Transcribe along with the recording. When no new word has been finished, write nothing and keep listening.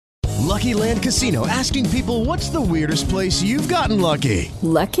Lucky Land Casino, asking people, what's the weirdest place you've gotten lucky?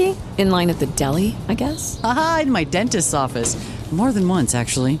 Lucky? In line at the deli, I guess? Aha, in my dentist's office. More than once,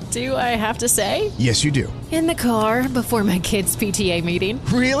 actually. Do I have to say? Yes, you do. In the car before my kids' PTA meeting.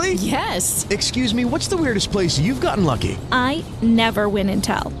 Really? Yes. Excuse me, what's the weirdest place you've gotten lucky? I never win and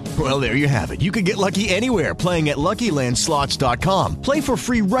tell. Well, there you have it. You can get lucky anywhere, playing at LuckyLandSlots.com. Play for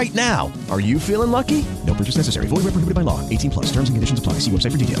free right now. Are you feeling lucky? No purchase necessary. Void where prohibited by law. 18 plus. Terms and conditions apply. See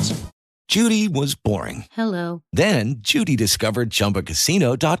website for details. Judy was boring. Hello. Then Judy discovered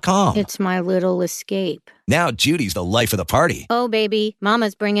ChumbaCasino.com. It's my little escape. Now Judy's the life of the party. Oh, baby,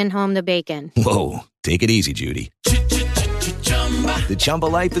 mama's bringing home the bacon. Whoa, take it easy, Judy. The Chumba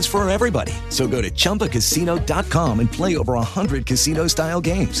life is for everybody. So go to ChumbaCasino.com and play over 100 casino-style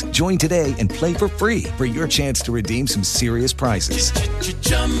games. Join today and play for free for your chance to redeem some serious prizes.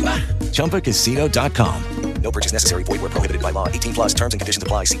 ChumbaCasino.com. No purchase necessary. Void where prohibited by law. 18 plus. Terms and conditions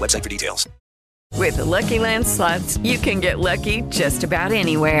apply. See website for details. With the Lucky Land Slots, you can get lucky just about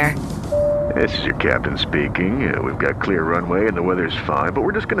anywhere. This is your captain speaking. We've got clear runway and the weather's fine, but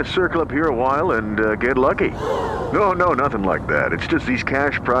we're just going to circle up here a while and get lucky. No, nothing like that. It's just these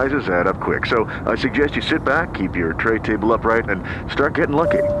cash prizes add up quick. So I suggest you sit back, keep your tray table upright, and start getting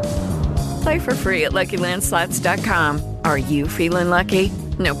lucky. Play for free at LuckyLandSlots.com. Are you feeling lucky?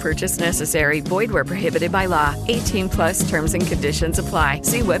 No purchase necessary. Void where prohibited by law. 18 plus terms and conditions apply.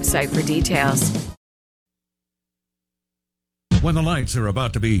 See website for details. When the lights are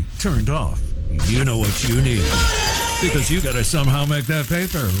about to be turned off, you know what you need. Because you got to somehow make that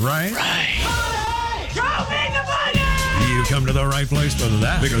paper, right? Right. Show me the money! You come to the right place for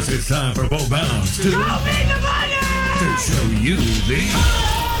that. Because it's time for Bo Bounds to... Show me the money! To show you the...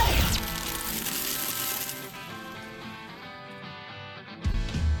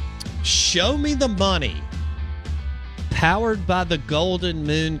 Show me the money. Powered by the Golden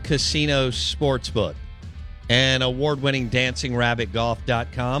Moon Casino Sportsbook and award-winning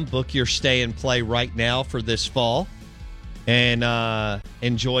DancingRabbitGolf.com. Book your stay and play right now for this fall and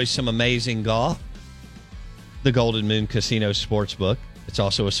enjoy some amazing golf. The Golden Moon Casino Sportsbook. It's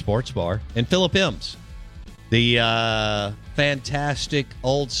also a sports bar. And Philip M's, the fantastic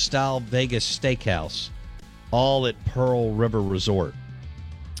old-style Vegas steakhouse, all at Pearl River Resort.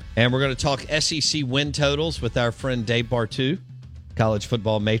 And we're going to talk SEC win totals with our friend Dave Bartoo, College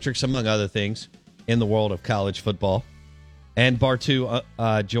Football Matrix, among other things in the world of college football. And Bartoo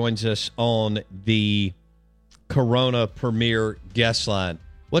joins us on the Corona Premier guest line.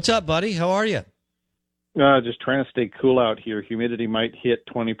 What's up, buddy? How are you? Just trying to stay cool out here. Humidity might hit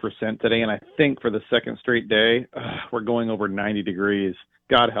 20% today, and I think for the second straight day, we're going over 90 degrees.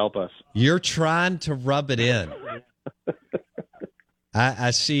 God help us. You're trying to rub it in.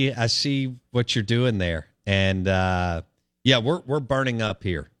 I see what you're doing there, and yeah, we're burning up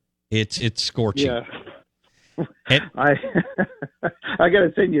here. It's scorching. Yeah, and, I got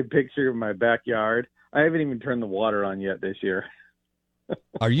to send you a picture of my backyard. I haven't even turned the water on yet this year.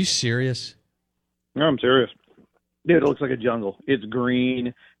 Are you serious? No, I'm serious, dude. It looks like a jungle. It's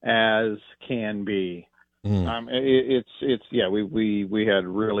green as can be. It's yeah. We had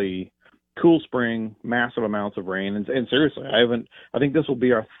really cool spring, massive amounts of rain, and seriously, I think this will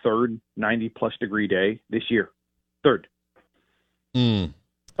be our third 90+ degree day this year. Third.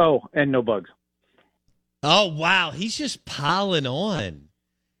 Oh, and no bugs. Oh wow, he's just piling on.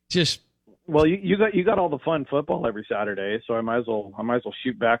 Well, you got all the fun football every Saturday, so I might as well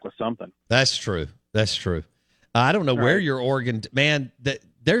shoot back with something. That's true. I don't know where your Oregon man.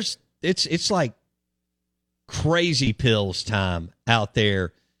 It's like crazy pills time out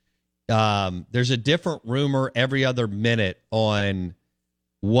there. There's a different rumor every other minute on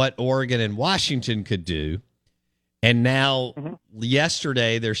what Oregon and Washington could do. And now,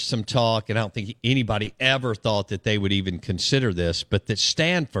 yesterday, there's some talk, and I don't think anybody ever thought that they would even consider this, but that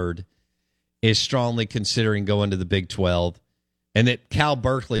Stanford is strongly considering going to the Big 12, and that Cal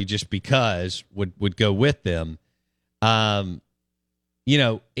Berkeley, just because, would go with them.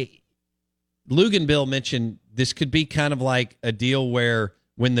 Luganville mentioned this could be kind of like a deal where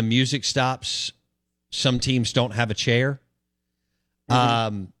when the music stops, some teams don't have a chair.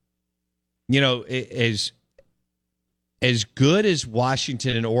 As good as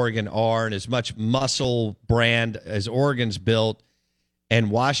Washington and Oregon are, and as much muscle brand as Oregon's built, and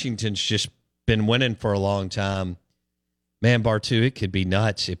Washington's just been winning for a long time, man, Bartoo, it could be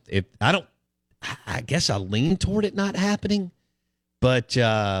nuts. If I guess I lean toward it not happening, but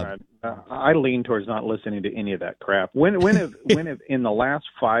I lean towards not listening to any of that crap. When have in the last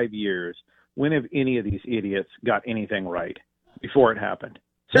 5 years, when have any of these idiots got anything right before it happened?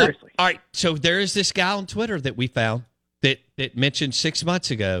 Seriously. Well, all right. So there is this guy on Twitter that we found that mentioned 6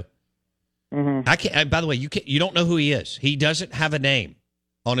 months ago Mm-hmm. I can't. By the way, you don't know who he is. He doesn't have a name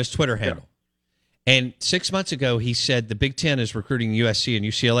on his Twitter handle. Yeah. And 6 months ago, he said the Big Ten is recruiting USC and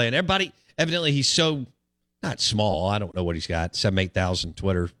UCLA, and everybody evidently he's so not small. I don't know what he's got, 7,000-8,000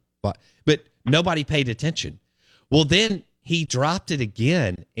 Twitter, but nobody paid attention. Well, then he dropped it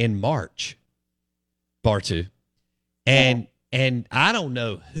again in March, Bartu, and I don't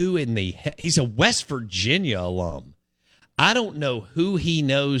know who he's a West Virginia alum. I don't know who he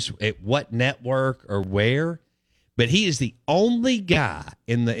knows at what network or where, but he is the only guy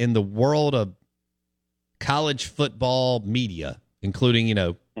in the world of college football media,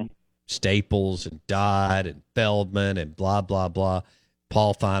 including, Staples and Dodd and Feldman and blah, blah, blah,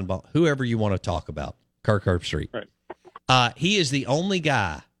 Paul Feinbaum, whoever you want to talk about, Kirk Herbstreit. Right. He is the only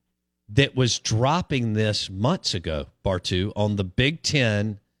guy that was dropping this months ago, Bartu, on the Big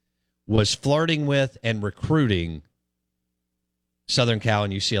Ten, was flirting with and recruiting Southern Cal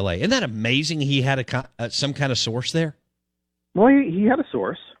and UCLA. Isn't that amazing he had some kind of source there? Well, he had a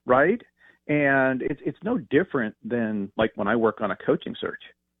source, right? And it's no different than like when I work on a coaching search,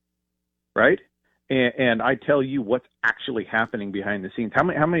 right? And I tell you what's actually happening behind the scenes. How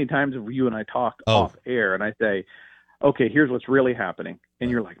many times have you and I talked off air and I say, okay, here's what's really happening. And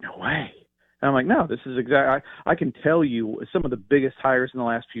you're like, no way. And I'm like, no, this is I can tell you some of the biggest hires in the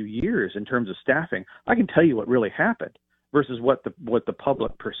last few years in terms of staffing. I can tell you what really happened versus what the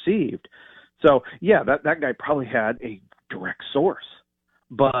public perceived. So yeah, that guy probably had a direct source,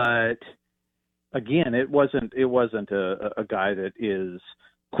 but again, it wasn't a guy that is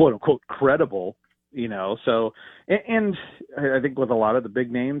quote unquote credible, So, and I think with a lot of the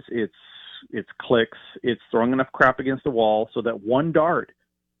big names, it's clicks, it's throwing enough crap against the wall so that one dart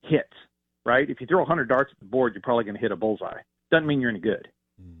hits. Right? If you throw 100 darts at the board, you're probably going to hit a bullseye. Doesn't mean you're any good.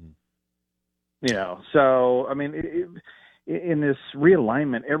 Mm-hmm. So I mean, in this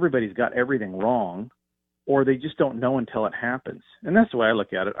realignment, everybody's got everything wrong, or they just don't know until it happens. And that's the way I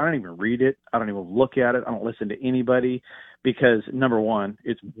look at it. I don't even read it. I don't even look at it. I don't listen to anybody because, number one,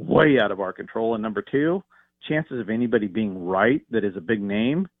 it's way out of our control. And number two, chances of anybody being right that is a big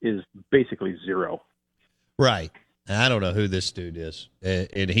name is basically zero. Right. I don't know who this dude is.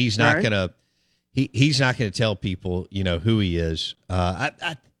 And he's not going to he's not going to tell people, who he is. I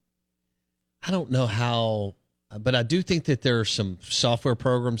don't know how, but I do think that there are some software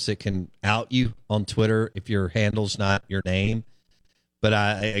programs that can out you on Twitter if your handle's not your name. But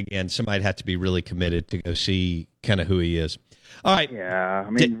again, somebody'd have to be really committed to go see kind of who he is. All right. Yeah, I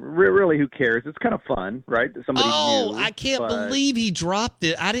mean, really, who cares? It's kind of fun, right? Somebody new, I can't believe he dropped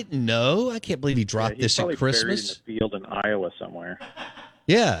it. I didn't know. I can't believe he dropped this at Christmas. Buried in the field in Iowa somewhere.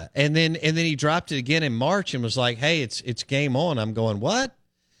 Yeah, and then he dropped it again in March and was like, "Hey, it's game on." I'm going, "What?"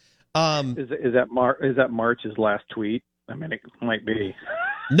 Is that March's last tweet? I mean, it might be.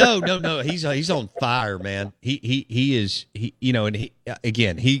 No. He's on fire, man. He is,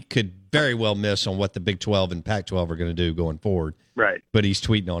 and he could very well miss on what the Big 12 and Pac-12 are going to do going forward. Right. But he's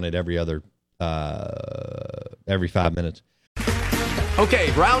tweeting on it every 5 minutes.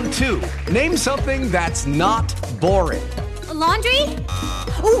 Okay, round two. Name something that's not boring. A laundry?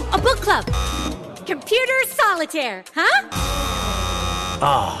 Ooh, a book club. Computer solitaire, huh?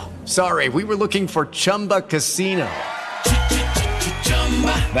 Ah, sorry. We were looking for Chumba Casino.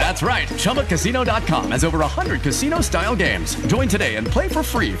 That's right. ChumbaCasino.com has over 100 casino-style games. Join today and play for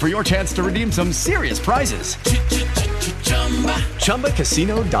free for your chance to redeem some serious prizes.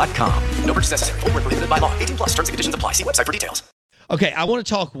 ChumbaCasino.com. No purchase necessary. Void where prohibited by law. 18+ terms and conditions apply. See website for details. Okay, I want to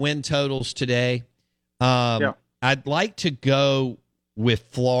talk win totals today. I'd like to go with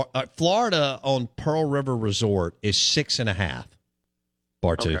Florida on Pearl River Resort is 6.5.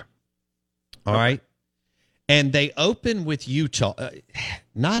 Bartu. Okay. All right. And they open with Utah.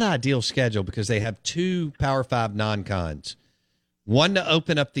 Not ideal schedule because they have 2 Power 5 non-cons. One to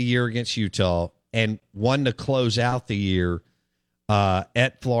open up the year against Utah and one to close out the year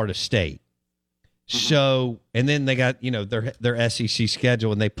at Florida State. Mm-hmm. So, and then they got, their SEC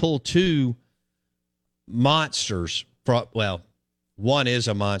schedule, and they pull 2 monsters. One is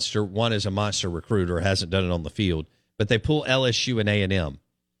a monster. One is a monster recruiter, hasn't done it on the field. But they pull LSU and A&M.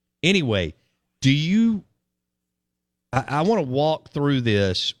 Anyway, I want to walk through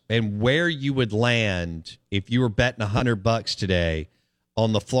this and where you would land if you were betting $100 today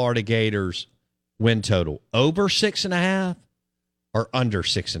on the Florida Gators win total. Over 6.5 or under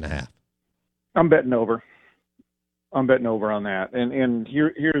 6.5? I'm betting over. I'm betting over on that. And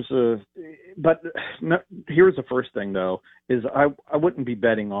here's the first thing though is I wouldn't be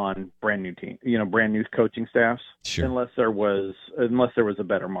betting on brand new team, brand new coaching staffs, sure, unless there was a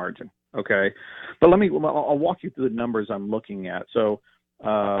better margin. Okay, but I'll walk you through the numbers I'm looking at. So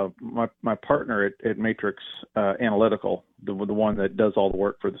my partner at Matrix Analytical, the one that does all the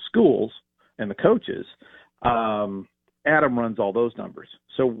work for the schools and the coaches, Adam runs all those numbers.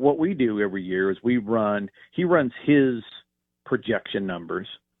 So what we do every year is he runs his projection numbers,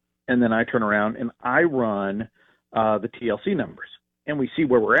 and then I turn around and I run the TLC numbers, and we see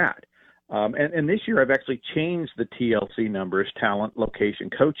where we're at. And this year I've actually changed the TLC numbers, talent, location,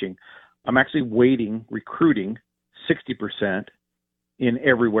 coaching. I'm actually weighting recruiting 60% in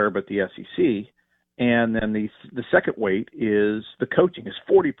everywhere but the SEC. And then the second weight is the coaching is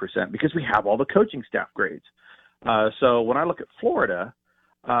 40% because we have all the coaching staff grades. So when I look at Florida,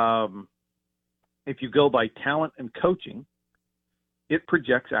 if you go by talent and coaching, it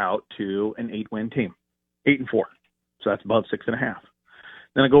projects out to an 8-win team, 8-4. So that's above 6.5.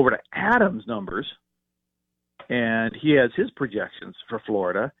 Then I go over to Adam's numbers, and he has his projections for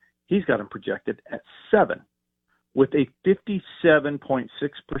Florida. He's got them projected at 7, with a 57.6%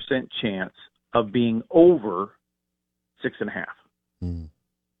 chance of being over 6.5.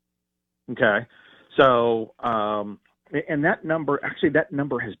 Okay. So, and that number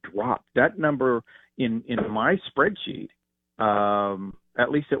has dropped. That number in my spreadsheet, at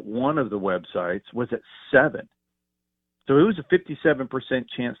least at one of the websites, was at 7. So it was a 57%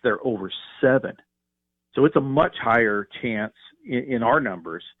 chance they're over 7. So it's a much higher chance in our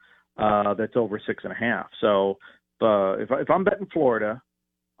numbers that's over 6.5. So if I'm betting Florida,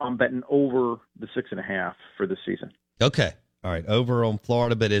 I'm betting over the 6.5 for this season. Okay. All right. Over on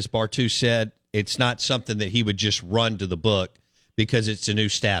Florida. But as Bartu said, it's not something that he would just run to the book because it's a new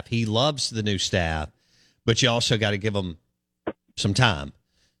staff. He loves the new staff, but you also got to give them some time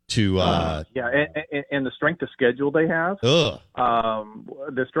to and the strength of schedule they have. The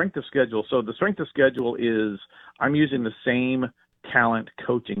strength of schedule. So the strength of schedule is I'm using the same talent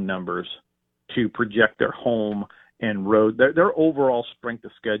coaching numbers to project their home and road. Their overall strength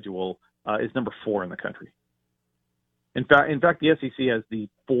of schedule is number 4 in the country. In fact, the SEC has the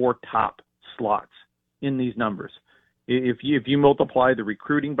 4 top slots in these numbers. If you multiply the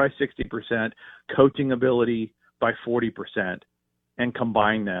recruiting by 60%, coaching ability by 40%, and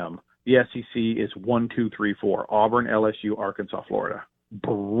combine them, the SEC is 1, 2, 3, 4. Auburn, LSU, Arkansas, Florida.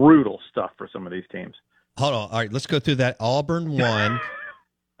 Brutal stuff for some of these teams. Hold on. All right, let's go through that. Auburn 1.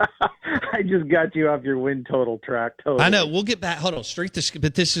 I just got you off your win total track. Totally. I know. We'll get back. Hold on.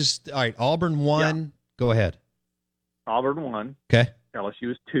 But this is all right. Auburn 1. Yeah. Go ahead. Auburn 1. Okay. LSU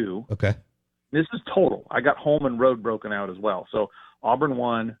is 2. Okay. This is total. I got home and road broken out as well. So Auburn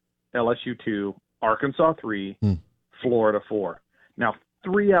 1, LSU 2, Arkansas 3, Florida 4. Now,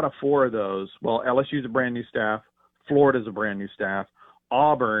 3 out of 4 of those, well, LSU is a brand new staff. Florida's a brand new staff.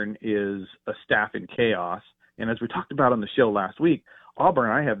 Auburn is a staff in chaos. And as we talked about on the show last week, Auburn,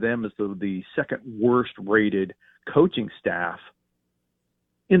 I have them as the second worst rated coaching staff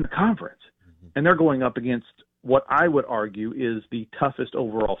in the conference. And they're going up against what I would argue is the toughest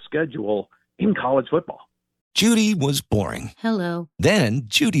overall schedule in college football. Judy was boring. Hello. Then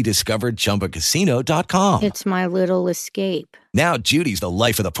Judy discovered ChumbaCasino.com. It's my little escape. Now Judy's the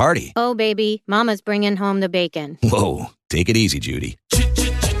life of the party. Oh, baby, mama's bringing home the bacon. Whoa, take it easy, Judy.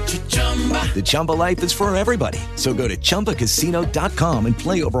 The Chumba life is for everybody. So go to ChumbaCasino.com and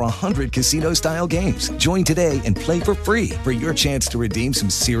play over 100 casino-style games. Join today and play for free for your chance to redeem some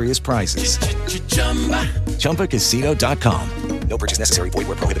serious prizes. ChumbaCasino.com. No purchase necessary. Void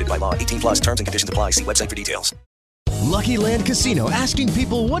where prohibited by law. 18+ terms and conditions apply. See website for details. Lucky Land Casino, asking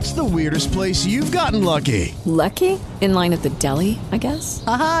people, what's the weirdest place you've gotten lucky? Lucky? In line at the deli, I guess?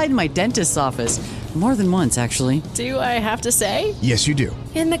 Aha, in my dentist's office. More than once, actually. Do I have to say? Yes, you do.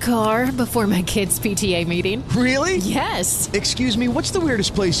 In the car before my kids' PTA meeting. Really? Yes. Excuse me, what's the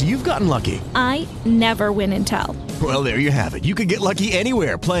weirdest place you've gotten lucky? I never win and tell. Well, there you have it. You can get lucky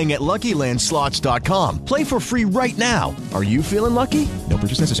anywhere, playing at LuckyLandSlots.com. Play for free right now. Are you feeling lucky? No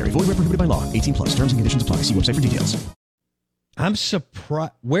purchase necessary. Void where prohibited by law. 18+. Terms and conditions apply. See website for details. I'm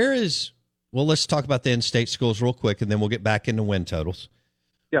surprised. Well, let's talk about the in-state schools real quick, and then we'll get back into win totals.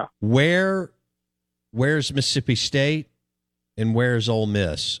 Yeah. Where's Mississippi State and where's Ole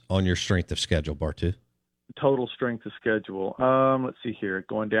Miss on your strength of schedule, Bartu? Total strength of schedule. Let's see here.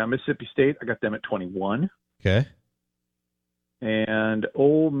 Going down, Mississippi State, I got them at 21. Okay. And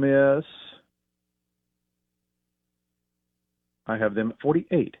Ole Miss, I have them at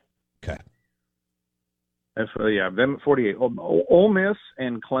 48. Okay. Yeah, them at 48. Ole Miss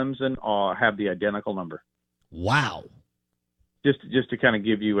and Clemson have the identical number. Wow. Just to kind of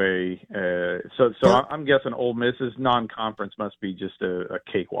give you I'm guessing Ole Miss's non-conference must be just a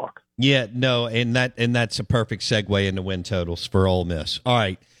cakewalk. Yeah, no, and that's a perfect segue into win totals for Ole Miss. All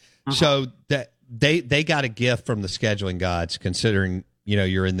right, so that they got a gift from the scheduling gods, considering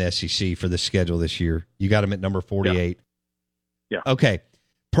you're in the SEC for the schedule this year. You got them at number 48. Yeah. Okay.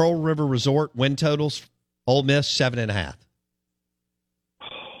 Pearl River Resort win totals. Ole Miss 7.5.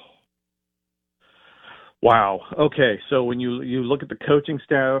 Wow. Okay. So when you look at the coaching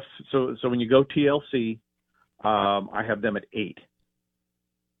staff, so when you go TLC, I have them at 8.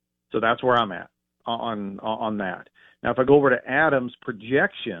 So that's where I'm at on that. Now, if I go over to Adam's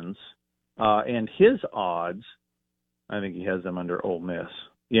projections and his odds, I think he has them under Ole Miss.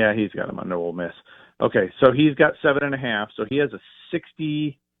 Yeah, he's got them under Ole Miss. Okay, so he's got 7.5. So he has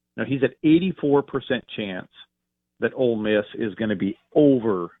he's at 84% chance that Ole Miss is going to be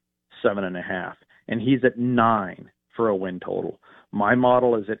over 7.5, and he's at 9 for a win total. My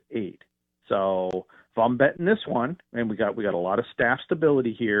model is at 8. So if I'm betting this one, and we got a lot of staff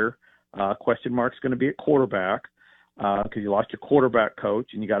stability here. Question mark's going to be at quarterback because you lost your quarterback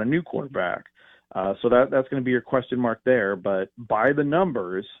coach and you got a new quarterback. So that's going to be your question mark there. But by the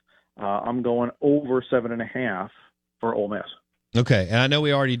numbers, I'm going over 7.5 for Ole Miss. Okay, and I know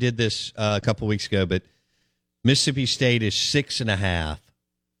we already did this a couple weeks ago, but Mississippi State is 6.5.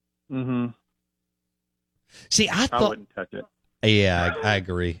 Mm-hmm. See, I wouldn't touch it. Yeah, I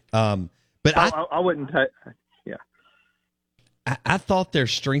agree. But I wouldn't touch. Yeah, I thought their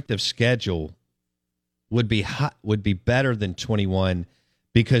strength of schedule would be better than 21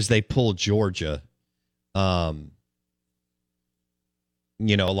 because they pulled Georgia, along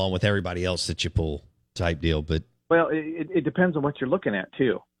with everybody else that you pull type deal. But well, it depends on what you're looking at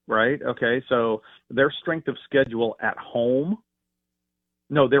too, right? Okay, so their strength of schedule at home.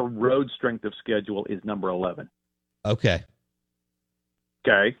 No, their road strength of schedule is number 11. Okay.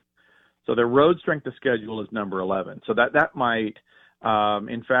 Okay. So their road strength of schedule is number 11. So that might,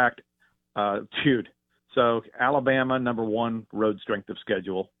 in fact, so Alabama, number 1 road strength of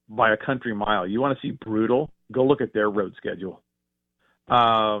schedule by a country mile. You want to see brutal? Go look at their road schedule.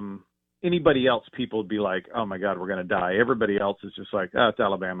 Anybody else, people would be like, oh my God, we're going to die. Everybody else is just like, oh, it's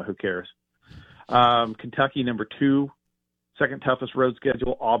Alabama. Who cares? Kentucky, number 2, second toughest road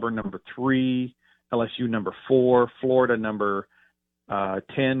schedule. Auburn, number 3, LSU, number 4, Florida, number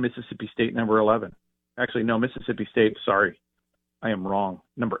 10, Mississippi State, number 11. Actually, no, Mississippi State, sorry. I am wrong.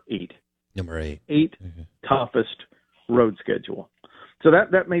 Number 8. Number 8. 8 toughest road schedule. So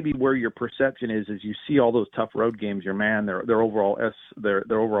that may be where your perception is you see all those tough road games, their overall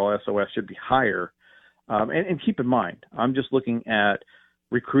SOS should be higher. And keep in mind, I'm just looking at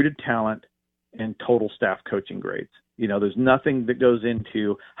recruited talent and total staff coaching grades. There's nothing that goes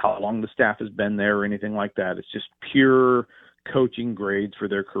into how long the staff has been there or anything like that. It's just pure coaching grades for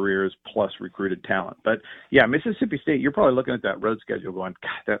their careers plus recruited talent. But yeah, Mississippi State, you're probably looking at that road schedule going,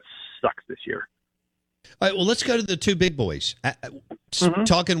 God, that sucks this year. All right, well, let's go to the two big boys.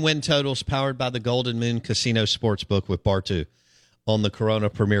 Talking win totals powered by the Golden Moon Casino Sportsbook with Bartu on the Corona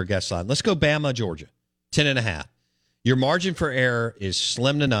Premier Guest Line. Let's go Bama, Georgia, 10.5. Your margin for error is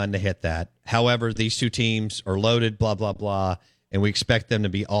slim to none to hit that. However, these two teams are loaded, blah, blah, blah, and we expect them to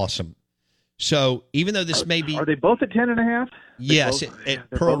be awesome. So even though this may be... Are they both at 10.5? Yes, at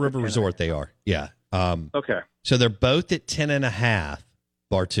Pearl River Resort they are. Yeah. Okay. So they're both at 10.5,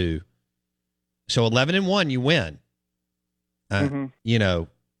 Bartu. So 11-1, you win. Yeah,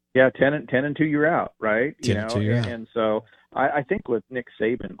 10-2, you're out, right? 10-2, you're out. And so I think with Nick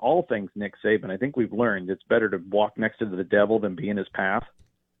Saban, all things Nick Saban, I think we've learned it's better to walk next to the devil than be in his path.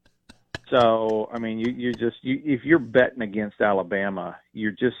 So I mean, you if you're betting against Alabama,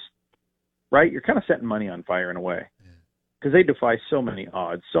 you're just right. You're kind of setting money on fire in a way because they defy so many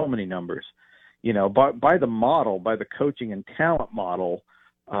odds, so many numbers. By the model, by the coaching and talent model.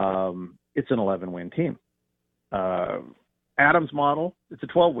 It's an 11-win team. Adams' model, it's a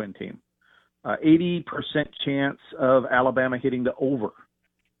 12-win team. 80% chance of Alabama hitting the over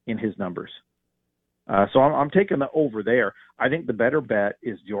in his numbers. So I'm taking the over there. I think the better bet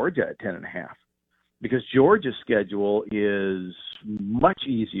is Georgia at 10.5 because Georgia's schedule is much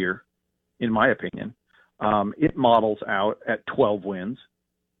easier, in my opinion. It models out at 12 wins.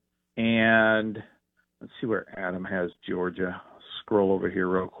 And let's see where Adam has Georgia. Scroll over here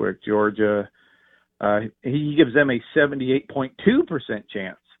real quick. Georgia, he gives them a 78.2%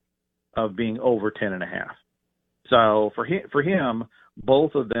 chance of being over 10.5. So for him,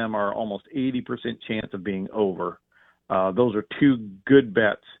 both of them are almost 80% chance of being over. Those are two good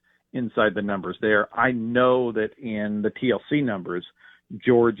bets inside the numbers there. I know that in the TLC numbers,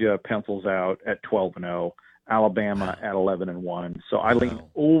 Georgia pencils out at 12-0, Alabama at 11-1. So I lean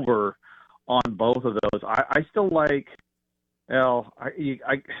over on both of those. I still like. Well,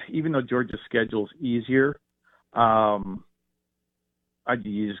 even though Georgia's schedule is easier, you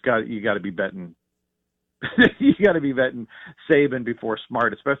got to be betting You got to be vetting Saban before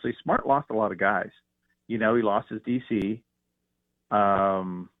Smart, especially Smart lost a lot of guys. He lost his DC.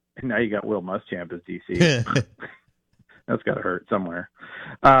 And now you got Will Muschamp as DC. That's got to hurt somewhere.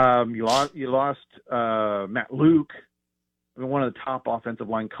 You lost Matt Luke. I mean, one of the top offensive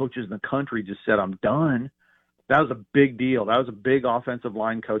line coaches in the country just said, "I'm done." That was a big deal. That was a big offensive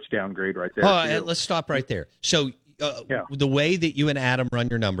line coach downgrade right there. Let's stop right there. So the way that you and Adam run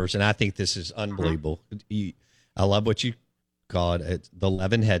your numbers, and I think this is unbelievable. I love what you call it. It's the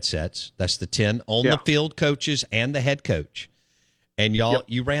 11 headsets. That's the 10 on the field coaches and the head coach. And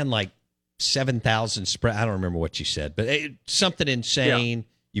you ran like 7,000 spread. I don't remember what you said, but something insane. Yeah.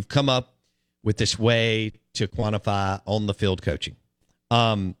 You've come up with this way to quantify on the field coaching.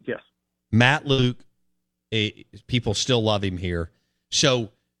 Yes. Matt Luke, people still love him here.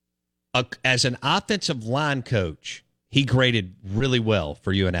 So as an offensive line coach, he graded really well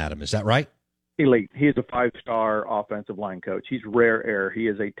for you and Adam. Is that right? Elite. He is a 5-star offensive line coach. He's rare air. He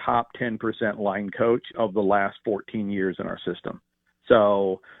is a top 10% line coach of the last 14 years in our system.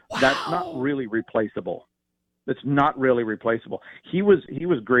 So that's not really replaceable. It's not really replaceable. He was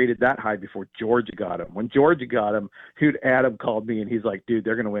graded that high before Georgia got him. When Georgia got him, Adam called me and he's like, "Dude,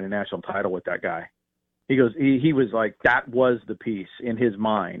 they're going to win a national title with that guy." He goes, he was like, that was the piece in his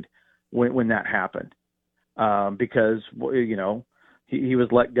mind when that happened, because he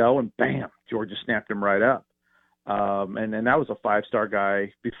was let go and bam, Georgia snapped him right up, and that was a 5-star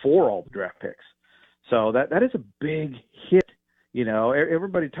guy before all the draft picks. So that is a big hit.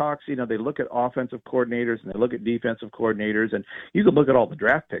 Everybody talks, they look at offensive coordinators and they look at defensive coordinators, and you can look at all the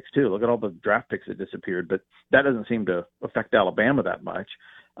draft picks too. Look at all the draft picks that disappeared, but that doesn't seem to affect Alabama that much.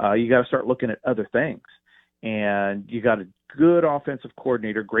 You got to start looking at other things, and you got a good offensive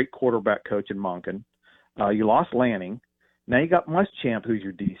coordinator, great quarterback coach in Monken. You lost Lanning. Now you got Muschamp, who's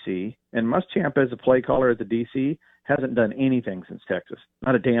your DC, and Muschamp as a play caller as a DC hasn't done anything since Texas,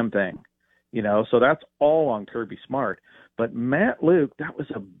 not a damn thing. So that's all on Kirby Smart. But Matt Luke, that was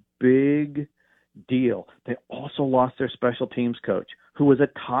a big deal. They also lost their special teams coach, who was a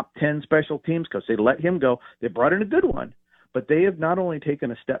top 10 special teams coach. They let him go. They brought in a good one, but they have not only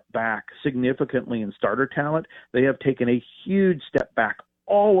taken a step back significantly in starter talent, they have taken a huge step back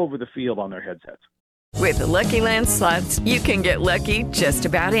all over the field on their headsets. With the Lucky Land Slots, you can get lucky just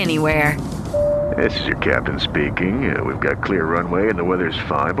about anywhere. This is your captain speaking. We've got clear runway and the weather's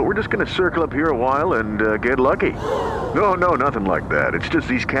fine, but we're just going to circle up here a while and get lucky. No, nothing like that. It's just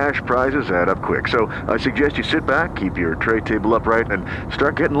these cash prizes add up quick. So I suggest you sit back, keep your tray table upright, and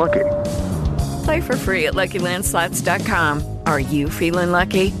start getting lucky. Play for free at LuckyLandSlots.com. Are you feeling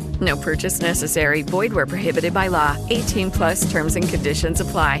lucky? No purchase necessary. Void where prohibited by law. 18+ terms and conditions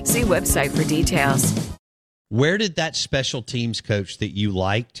apply. See website for details. Where did that special teams coach that you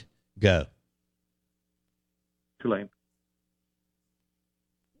liked go? Tulane.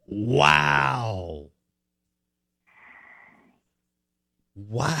 Wow.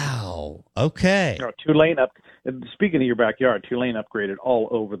 Okay. Tulane up. Speaking of your backyard, Tulane upgraded all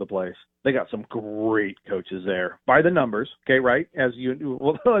over the place. They got some great coaches there by the numbers. Okay, right? Let's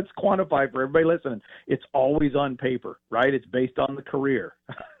quantify for everybody listening. It's always on paper, right? It's based on the career,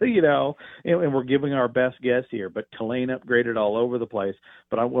 and we're giving our best guess here. But Tulane upgraded all over the place.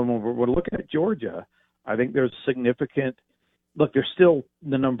 But when we're looking at Georgia, I think there's significant. Look, they're still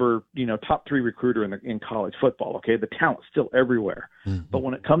the number, top 3 recruiter in college football. Okay, the talent's still everywhere. Mm-hmm. But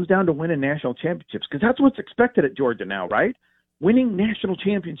when it comes down to winning national championships, because that's what's expected at Georgia now, right? Winning national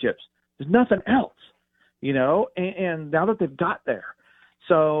championships. There's nothing else, And now that they've got there,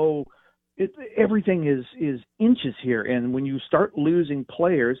 so everything is inches here. And when you start losing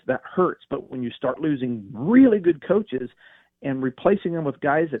players, that hurts. But when you start losing really good coaches and replacing them with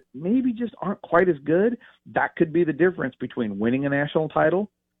guys that maybe just aren't quite as good, that could be the difference between winning a national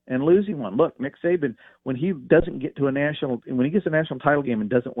title and losing one. Look, Nick Saban, when he gets a national title game and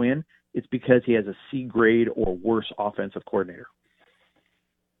doesn't win, it's because he has a C grade or worse offensive coordinator.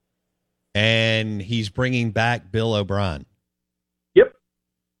 And he's bringing back Bill O'Brien. Yep.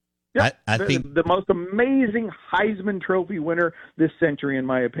 I think the most amazing Heisman Trophy winner this century, in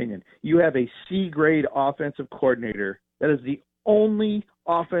my opinion. You have a C grade offensive coordinator. That is the only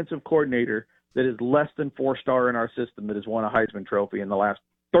offensive coordinator that is less than 4-star in our system that has won a Heisman Trophy in the last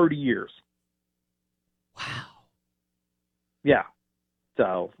 30 years. Wow. Yeah.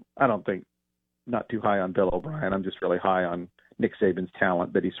 So I don't think, not too high on Bill O'Brien. I'm just really high on Nick Saban's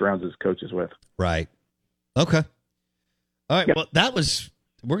talent that he surrounds his coaches with. Right. Okay. All right. Yep. Well,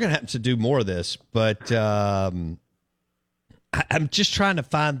 we're going to have to do more of this, but I'm just trying to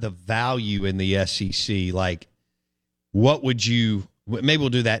find the value in the SEC. Like, what would you, maybe we'll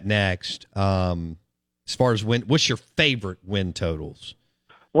do that next. As far as what's your favorite win totals?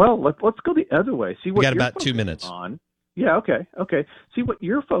 Well, let's go the other way. See what We got you're about 2 minutes. on. Yeah, okay. See, what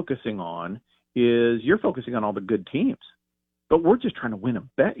you're focusing on is you're focusing on all the good teams. But we're just trying to win a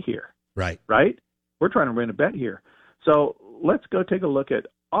bet here. Right. We're trying to win a bet here. So let's go take a look at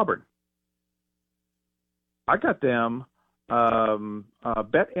Auburn. I got them.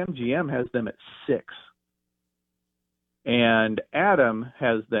 BetMGM has them at 6. And Adam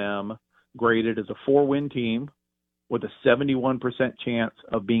has them graded as a 4-win team with a 71% chance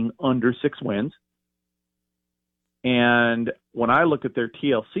of being under 6 wins. And when I look at their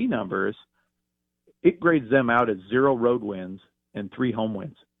TLC numbers, it grades them out as 0 road wins and 3 home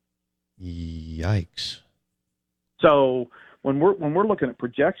wins. Yikes. So when we're looking at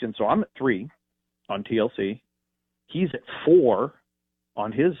projections, so I'm at 3 on TLC. He's at 4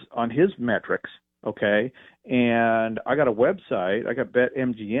 on his metrics, okay? And I got a website, I got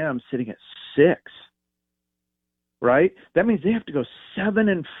BetMGM sitting at 6. Right? That means they have to go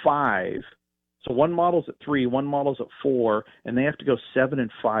 7-5. So one model's at 3, one model's at 4, and they have to go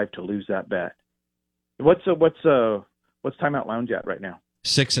 7-5 to lose that bet. What's Timeout Lounge at right now?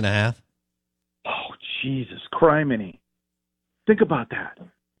 6.5. Oh, Jesus criminy. Think about that.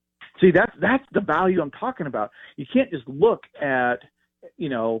 See, that's the value I'm talking about. You can't just look at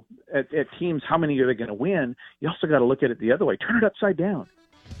teams, how many are they going to win? You also got to look at it the other way. Turn it upside down.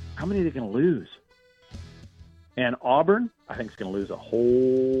 How many are they going to lose? And Auburn, I think, is going to lose a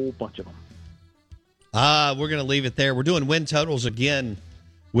whole bunch of them. We're going to leave it there. We're doing win totals again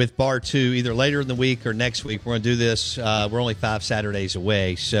with Bar 2 either later in the week or next week. We're going to do this. We're only 5 Saturdays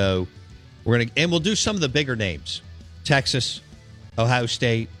away, so we'll do some of the bigger names: Texas, Ohio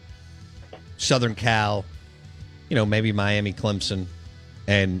State, Southern Cal, maybe Miami, Clemson,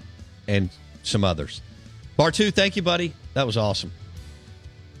 and some others. Bar 2, thank you, buddy. That was awesome.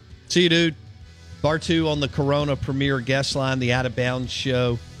 See you, dude. Bar 2 on the Corona Premier Guest Line, the Out of Bounds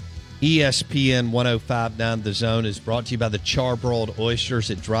Show. ESPN 105.9 The Zone is brought to you by the Charbroiled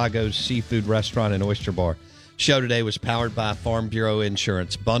Oysters at Drago's Seafood Restaurant and Oyster Bar. Show today was powered by Farm Bureau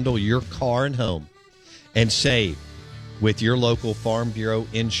Insurance. Bundle your car and home and save with your local Farm Bureau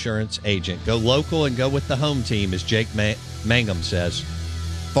Insurance agent. Go local and go with the home team, as Jake Mangum says.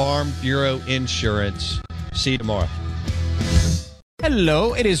 Farm Bureau Insurance. See you tomorrow.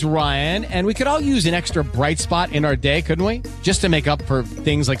 Hello, it is Ryan, and we could all use an extra bright spot in our day, couldn't we? Just to make up for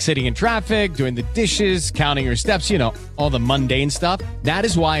things like sitting in traffic, doing the dishes, counting your steps, all the mundane stuff. That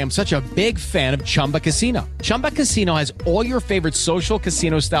is why I'm such a big fan of Chumba Casino. Chumba Casino has all your favorite social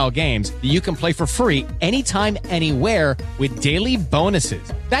casino-style games that you can play for free anytime, anywhere with daily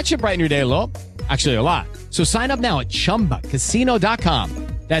bonuses. That should brighten your day a little. Actually, a lot. So sign up now at ChumbaCasino.com.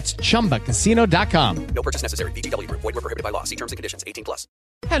 That's ChumbaCasino.com. No purchase necessary. VGW Group. Void where prohibited by law. See terms and conditions. 18+.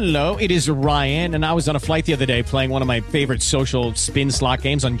 Hello, it is Ryan, and I was on a flight the other day playing one of my favorite social spin slot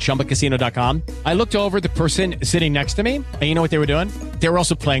games on ChumbaCasino.com. I looked over at the person sitting next to me, and you know what they were doing? They were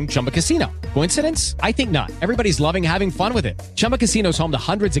also playing Chumba Casino. Coincidence? I think not. Everybody's loving having fun with it. Chumba Casino is home to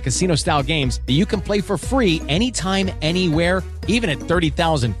hundreds of casino-style games that you can play for free anytime, anywhere, even at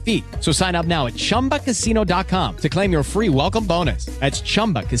 30,000 feet. So sign up now at ChumbaCasino.com to claim your free welcome bonus. That's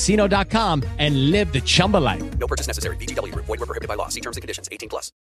ChumbaCasino.com and live the Chumba life. No purchase necessary. VGW Group. Void where prohibited by law. See terms and conditions. 18+.